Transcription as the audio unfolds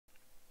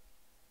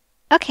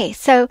Okay,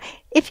 so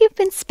if you've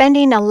been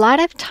spending a lot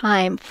of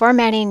time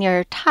formatting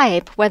your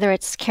type, whether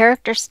it's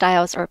character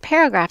styles or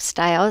paragraph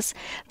styles,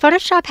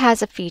 Photoshop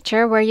has a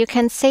feature where you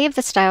can save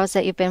the styles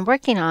that you've been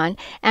working on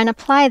and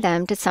apply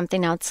them to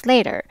something else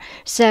later.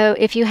 So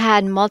if you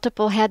had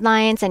multiple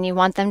headlines and you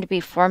want them to be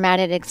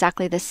formatted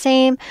exactly the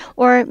same,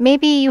 or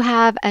maybe you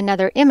have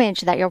another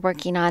image that you're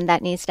working on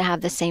that needs to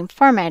have the same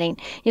formatting,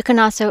 you can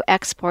also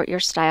export your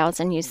styles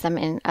and use them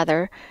in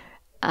other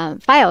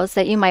files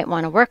that you might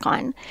want to work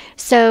on.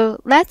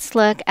 So let's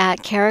look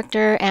at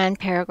character and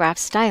paragraph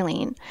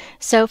styling.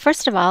 So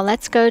first of all,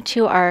 let's go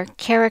to our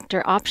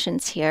character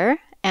options here,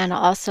 and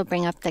I'll also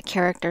bring up the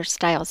character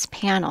styles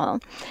panel.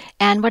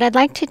 And what I'd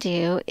like to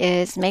do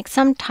is make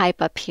some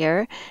type up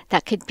here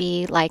that could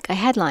be like a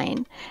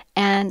headline.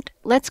 And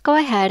let's go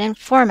ahead and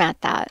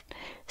format that.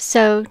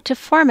 So to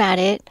format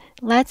it,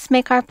 let's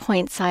make our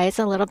point size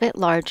a little bit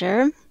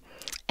larger,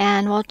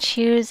 and we'll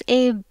choose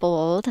a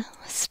bold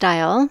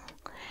style.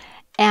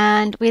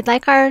 And we'd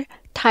like our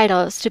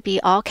titles to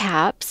be all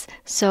caps,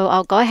 so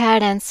I'll go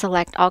ahead and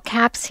select all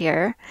caps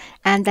here,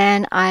 and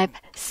then I've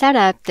set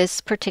up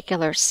this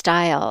particular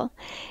style.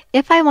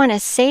 If I want to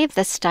save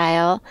the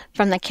style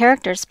from the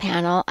characters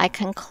panel, I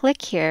can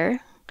click here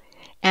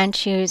and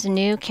choose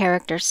new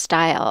character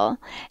style,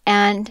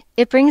 and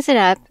it brings it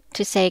up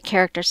to say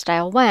character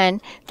style 1.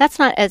 That's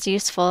not as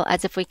useful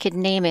as if we could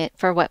name it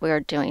for what we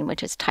were doing,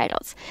 which is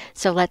titles.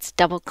 So let's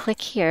double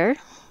click here,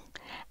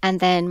 and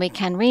then we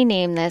can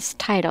rename this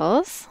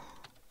titles.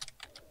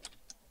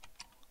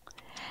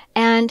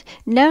 And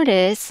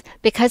notice,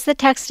 because the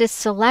text is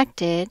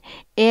selected,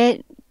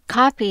 it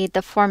copied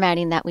the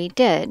formatting that we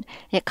did.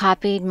 It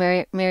copied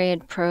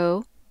Myriad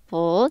Pro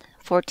bold,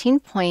 14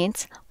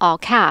 points, all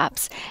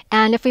caps.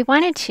 And if we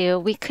wanted to,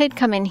 we could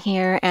come in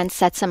here and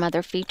set some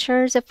other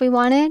features if we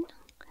wanted.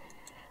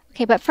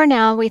 Okay, but for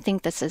now, we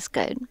think this is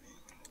good.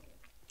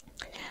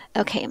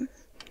 Okay.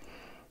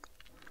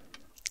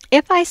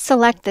 If I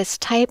select this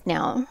type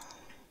now,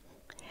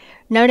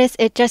 notice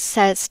it just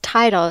says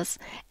titles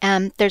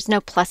and there's no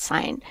plus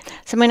sign.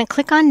 So I'm going to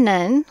click on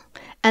none,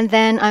 and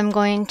then I'm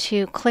going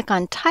to click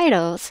on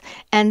titles,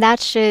 and that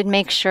should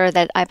make sure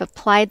that I've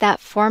applied that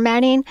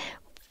formatting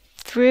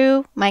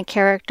through my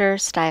character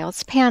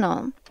styles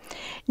panel.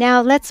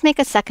 Now let's make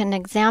a second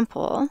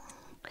example.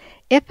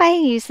 If I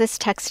use this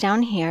text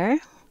down here,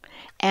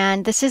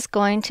 and this is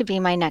going to be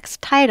my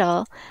next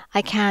title,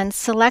 I can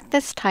select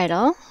this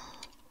title.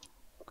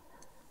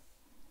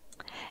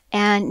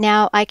 And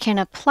now I can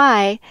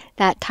apply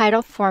that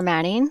title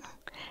formatting,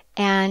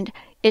 and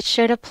it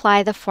should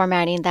apply the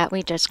formatting that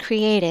we just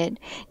created.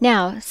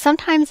 Now,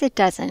 sometimes it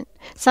doesn't.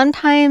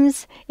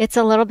 Sometimes it's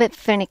a little bit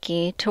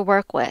finicky to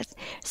work with.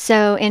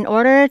 So in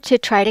order to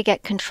try to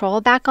get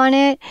control back on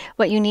it,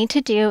 what you need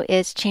to do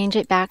is change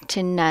it back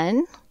to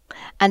none,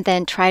 and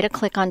then try to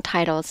click on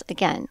titles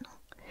again.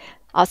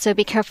 Also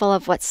be careful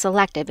of what's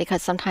selected,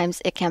 because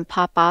sometimes it can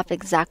pop off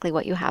exactly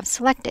what you have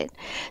selected.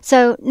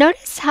 So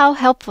notice how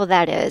helpful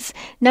that is.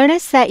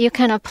 Notice that you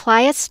can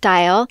apply a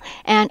style,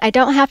 and I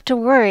don't have to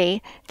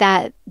worry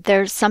that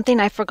there's something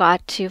I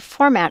forgot to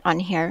format on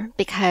here,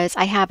 because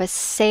I have a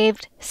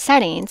saved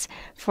settings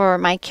for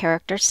my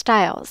character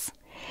styles.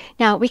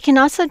 Now we can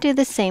also do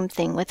the same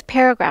thing with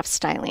paragraph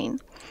styling.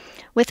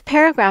 With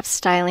paragraph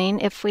styling,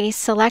 if we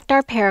select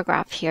our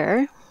paragraph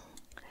here,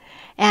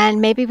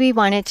 and maybe we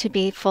want it to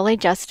be fully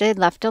adjusted,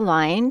 left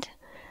aligned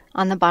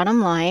on the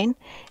bottom line,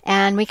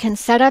 and we can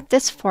set up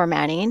this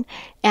formatting,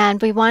 and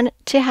we want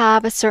to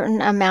have a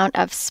certain amount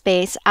of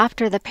space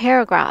after the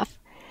paragraph.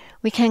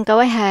 We can go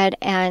ahead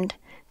and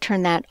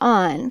turn that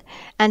on,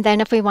 and then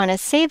if we want to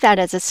save that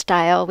as a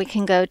style, we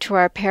can go to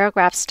our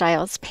paragraph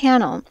styles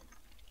panel.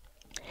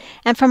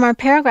 And from our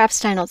paragraph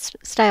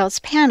styles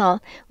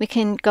panel, we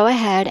can go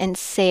ahead and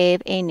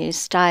save a new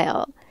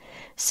style.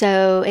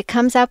 So it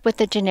comes up with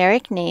a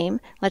generic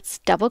name. Let's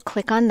double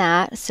click on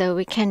that so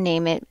we can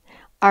name it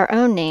our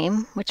own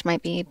name, which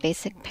might be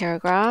basic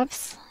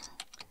paragraphs.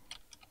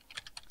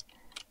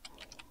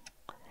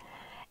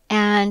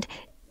 And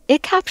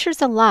it captures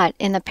a lot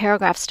in the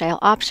paragraph style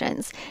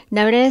options.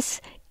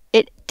 Notice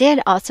it did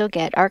also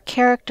get our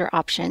character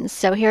options.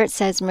 So here it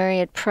says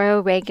Myriad Pro,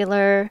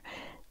 regular,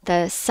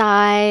 the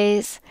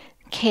size,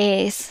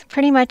 case,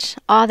 pretty much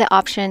all the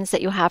options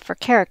that you have for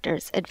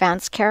characters,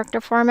 advanced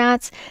character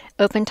formats,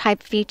 open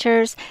type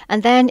features,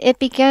 and then it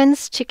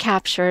begins to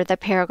capture the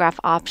paragraph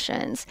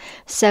options.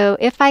 So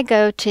if I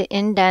go to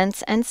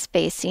indents and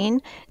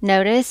spacing,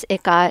 notice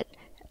it got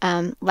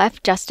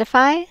left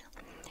justify,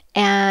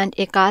 and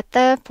it got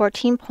the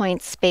 14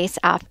 point space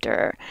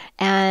after.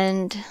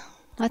 And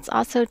let's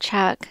also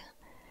check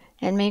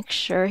and make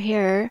sure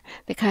here,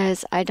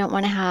 because I don't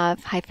want to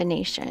have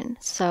hyphenation.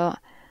 So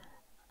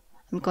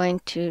I'm going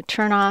to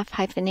turn off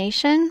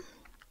hyphenation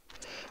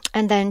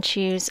and then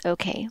choose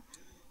OK.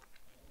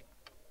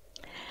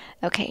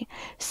 Okay,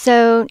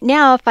 so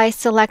now if I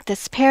select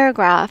this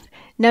paragraph,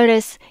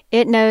 notice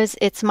it knows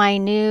it's my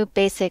new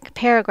basic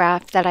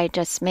paragraph that I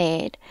just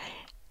made.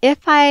 If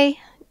I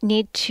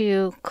need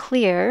to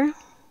clear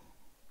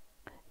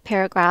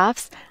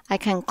paragraphs, I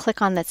can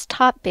click on this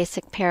top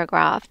basic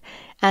paragraph,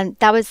 and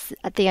that was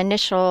the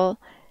initial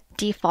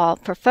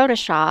default for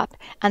Photoshop.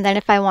 And then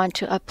if I want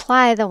to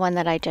apply the one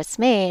that I just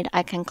made,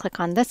 I can click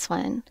on this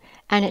one,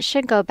 and it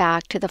should go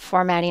back to the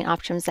formatting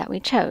options that we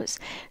chose.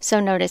 So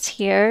notice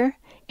here,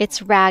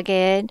 it's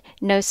ragged,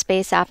 no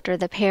space after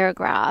the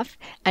paragraph.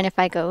 And if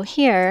I go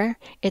here,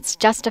 it's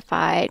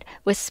justified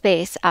with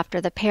space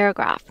after the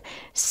paragraph.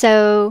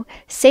 So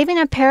saving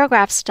a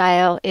paragraph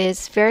style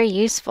is very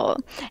useful.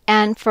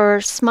 And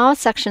for small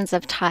sections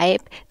of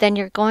type, then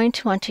you're going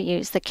to want to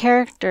use the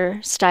character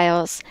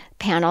styles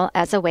panel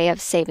as a way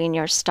of saving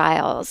your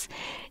styles.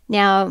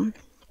 Now,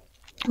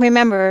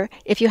 remember,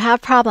 if you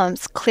have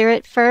problems, clear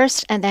it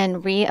first and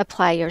then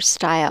reapply your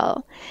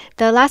style.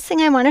 The last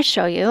thing I want to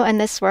show you, and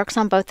this works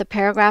on both the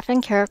paragraph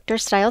and character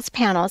styles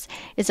panels,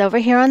 is over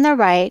here on the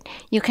right.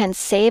 You can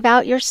save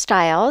out your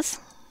styles.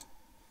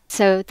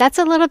 So that's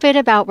a little bit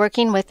about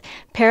working with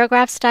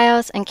paragraph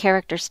styles and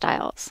character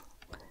styles.